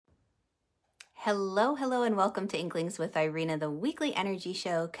Hello, hello, and welcome to Inklings with Irina, the weekly energy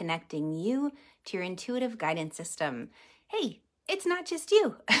show connecting you to your intuitive guidance system. Hey, it's not just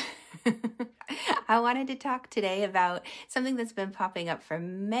you. I wanted to talk today about something that's been popping up for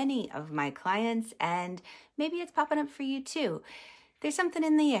many of my clients, and maybe it's popping up for you too. There's something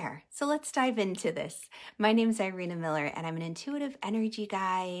in the air. So let's dive into this. My name is Irina Miller, and I'm an intuitive energy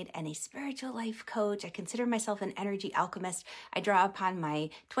guide and a spiritual life coach. I consider myself an energy alchemist. I draw upon my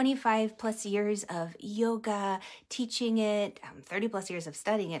 25 plus years of yoga, teaching it, 30 plus years of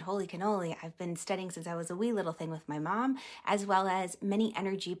studying it. Holy cannoli. I've been studying since I was a wee little thing with my mom, as well as many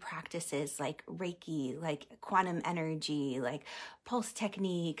energy practices like Reiki, like quantum energy, like pulse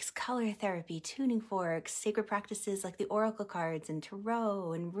techniques, color therapy, tuning forks, sacred practices like the oracle cards and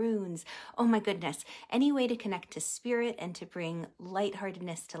tarot and runes. Oh my goodness. Any way to connect to spirit and to bring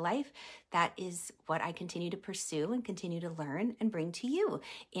lightheartedness to life, that is what I continue to pursue and continue to learn and bring to you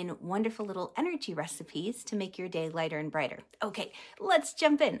in wonderful little energy recipes to make your day lighter and brighter. Okay, let's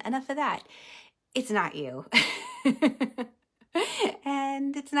jump in. Enough of that. It's not you.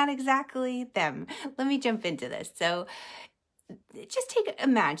 And it's not exactly them. Let me jump into this. So just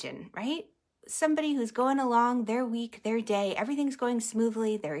imagine, right? Somebody who's going along their week, their day, everything's going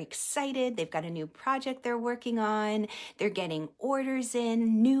smoothly. They're excited. They've got a new project they're working on. They're getting orders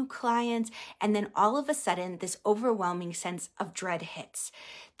in, new clients. And then all of a sudden, this overwhelming sense of dread hits.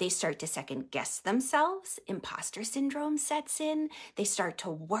 They start to second guess themselves. Imposter syndrome sets in. They start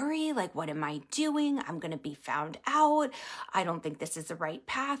to worry, like, what am I doing? I'm going to be found out. I don't think this is the right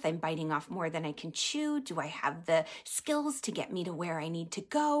path. I'm biting off more than I can chew. Do I have the skills to get me to where I need to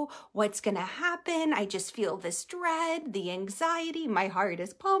go? What's going to happen? I just feel this dread, the anxiety. My heart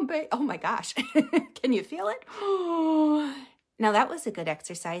is pumping. Oh my gosh. Can you feel it? Now, that was a good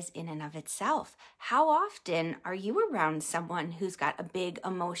exercise in and of itself. How often are you around someone who's got a big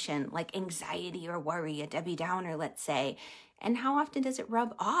emotion like anxiety or worry, a Debbie Downer, let's say, and how often does it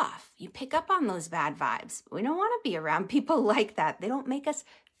rub off? You pick up on those bad vibes. We don't want to be around people like that. They don't make us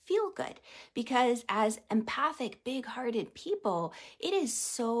feel good, because as empathic, big-hearted people, it is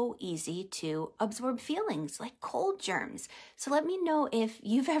so easy to absorb feelings like cold germs. So let me know if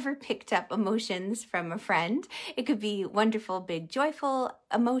you've ever picked up emotions from a friend. It could be wonderful, big, joyful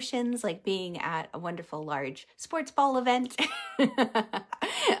emotions like being at a wonderful, large sports ball event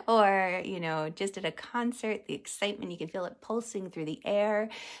or, just at a concert, the excitement, you can feel it pulsing through the air,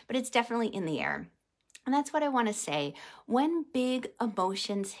 but it's definitely in the air. And that's what I want to say. When big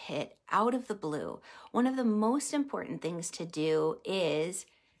emotions hit out of the blue, one of the most important things to do is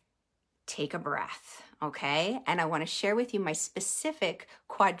take a breath, okay? And I want to share with you my specific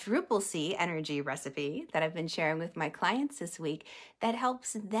quadruple C energy recipe that I've been sharing with my clients this week that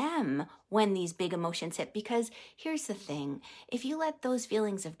helps them when these big emotions hit. Because here's the thing, if you let those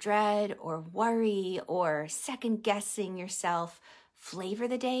feelings of dread or worry or second guessing yourself flavor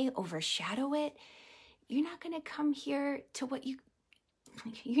the day, overshadow it, you're not going to come here to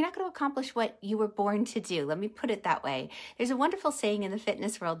you're not going to accomplish what you were born to do. Let me put it that way. There's a wonderful saying in the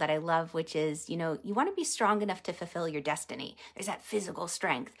fitness world that I love, which is, you want to be strong enough to fulfill your destiny. There's that physical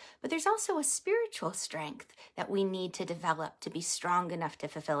strength, but there's also a spiritual strength that we need to develop to be strong enough to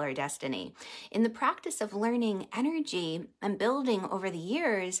fulfill our destiny. In the practice of learning energy and building over the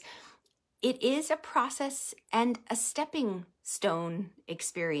years, it is a process and a stepping stone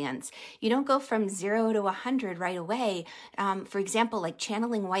experience. You don't go from 0 to 100 right away. For example, like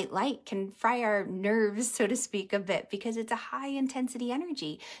channeling white light can fry our nerves, so to speak, a bit because it's a high intensity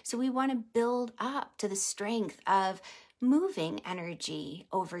energy. So we want to build up to the strength of moving energy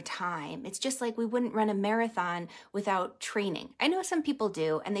over time. It's just like we wouldn't run a marathon without training. I know some people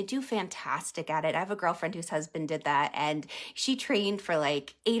do, and they do fantastic at it. I have a girlfriend whose husband did that, and she trained for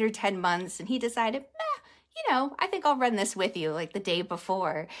like 8 or 10 months, and he decided, I think I'll run this with you like the day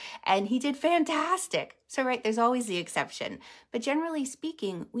before. And he did fantastic. So, right, there's always the exception. But generally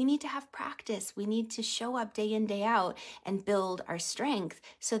speaking, we need to have practice. We need to show up day in, day out and build our strength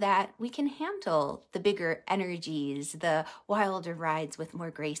so that we can handle the bigger energies, the wilder rides with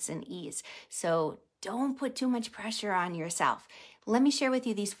more grace and ease. So don't put too much pressure on yourself. Let me share with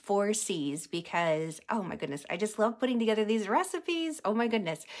you these 4 C's because, oh my goodness, I just love putting together these recipes. Oh my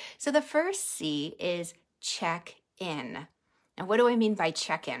goodness. So the first C is check in. Now, what do I mean by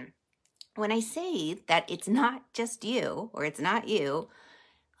check in? When I say that it's not just you or it's not you,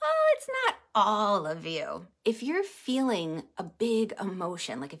 well, it's not all of you. If you're feeling a big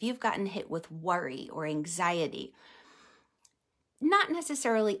emotion, like if you've gotten hit with worry or anxiety, not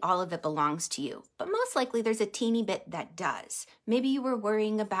necessarily all of it belongs to you, but most likely there's a teeny bit that does. Maybe you were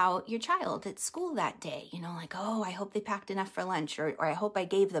worrying about your child at school that day, like, oh, I hope they packed enough for lunch, or I hope I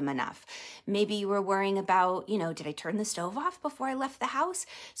gave them enough. Maybe you were worrying about, did I turn the stove off before I left the house?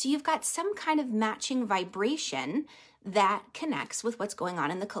 So you've got some kind of matching vibration that connects with what's going on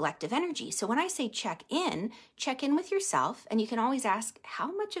in the collective energy. So when I say check in with yourself, and you can always ask,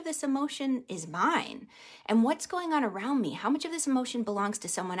 how much of this emotion is mine? And what's going on around me? How much of this emotion belongs to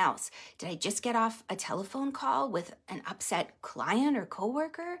someone else? Did I just get off a telephone call with an upset client or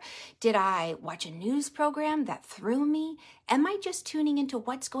coworker? Did I watch a news program that threw me? Am I just tuning into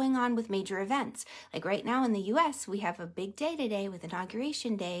what's going on with major events? Like right now in the US, we have a big day today with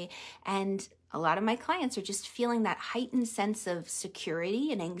Inauguration Day, and a lot of my clients are just feeling that heightened sense of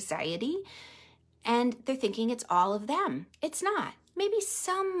security and anxiety, and they're thinking it's all of them. It's not. Maybe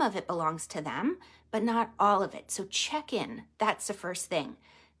some of it belongs to them, but not all of it. So check in. That's the first thing.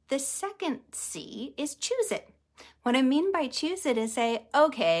 The second C is choose it. What I mean by choose it is say,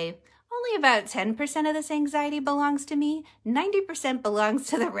 okay, only about 10% of this anxiety belongs to me. 90% belongs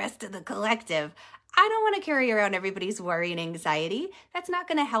to the rest of the collective. I don't want to carry around everybody's worry and anxiety. That's not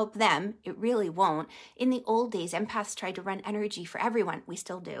going to help them. It really won't. In the old days, empaths tried to run energy for everyone. We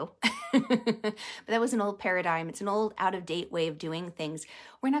still do. But that was an old paradigm. It's an old out-of-date way of doing things.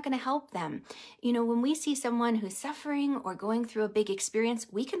 We're not going to help them. When we see someone who's suffering or going through a big experience,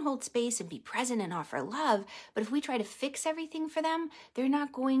 we can hold space and be present and offer love. But if we try to fix everything for them, they're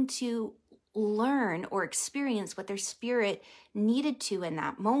not going to learn or experience what their spirit needed to in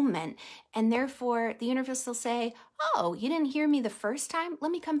that moment. And therefore, the universe will say, oh, you didn't hear me the first time?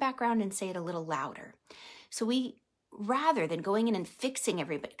 Let me come back around and say it a little louder. So rather than going in and fixing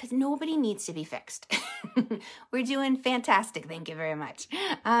everybody, because nobody needs to be fixed. We're doing fantastic. Thank you very much.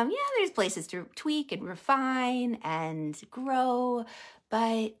 There's places to tweak and refine and grow.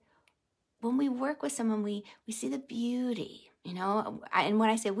 But when we work with someone, we see the beauty. And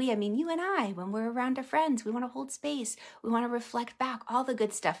when I say we, I mean you and I. When we're around our friends, we want to hold space. We want to reflect back all the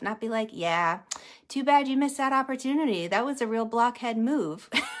good stuff, not be like, yeah, too bad you missed that opportunity. That was a real blockhead move.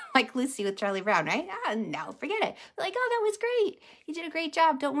 Like Lucy with Charlie Brown, right? No, forget it. Like, oh, that was great. You did a great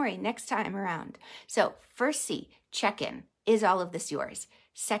job. Don't worry, next time around. So first C, check in. Is all of this yours?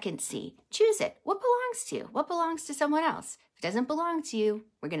 Second C, choose it. What belongs to you? What belongs to someone else? If it doesn't belong to you,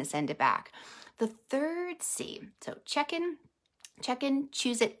 we're going to send it back. The third C, so check in,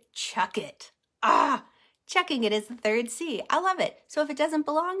 choose it, chuck it. Checking it is the third C. I love it. So if it doesn't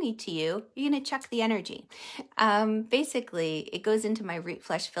belong to you, you're going to chuck the energy. Basically, it goes into my root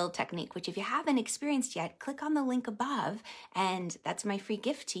flush fill technique, which if you haven't experienced yet, click on the link above, and that's my free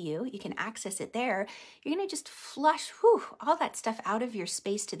gift to you. You can access it there. You're going to just flush all that stuff out of your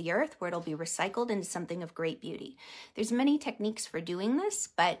space to the earth, where it'll be recycled into something of great beauty. There's many techniques for doing this,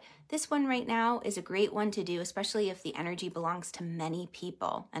 but this one right now is a great one to do, especially if the energy belongs to many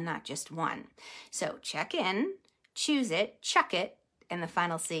people and not just one. So check in, choose it, chuck it, and the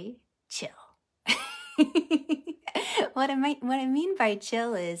final C, chill. What I mean by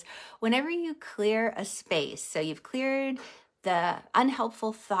chill is whenever you clear a space, so you've cleared the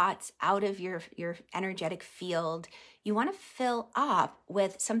unhelpful thoughts out of your energetic field, you want to fill up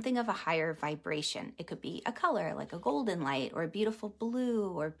with something of a higher vibration. It could be a color like a golden light or a beautiful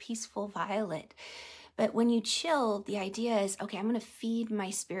blue or peaceful violet. But when you chill, the idea is, okay, I'm going to feed my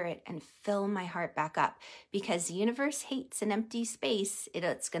spirit and fill my heart back up, because the universe hates an empty space.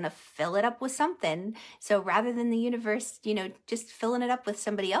 It's going to fill it up with something. So rather than the universe, just filling it up with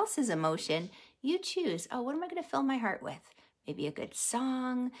somebody else's emotion, you choose, what am I going to fill my heart with? Maybe a good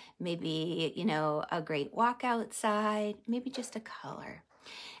song, maybe, a great walk outside, maybe just a color.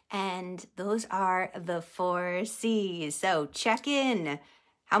 And those are the 4 C's. So check in.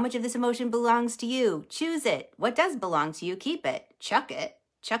 How much of this emotion belongs to you? Choose it. What does belong to you? Keep it. Chuck it.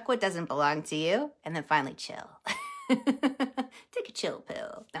 Chuck what doesn't belong to you. And then finally chill. Take a chill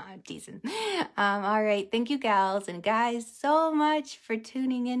pill. No, I'm teasing. All right. Thank you, gals and guys, so much for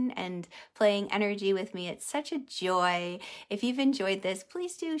tuning in and playing energy with me. It's such a joy. If you've enjoyed this,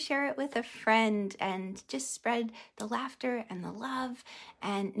 please do share it with a friend and just spread the laughter and the love,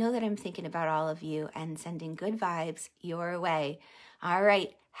 and know that I'm thinking about all of you and sending good vibes your way. All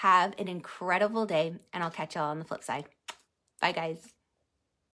right. Have an incredible day, and I'll catch y'all on the flip side. Bye, guys.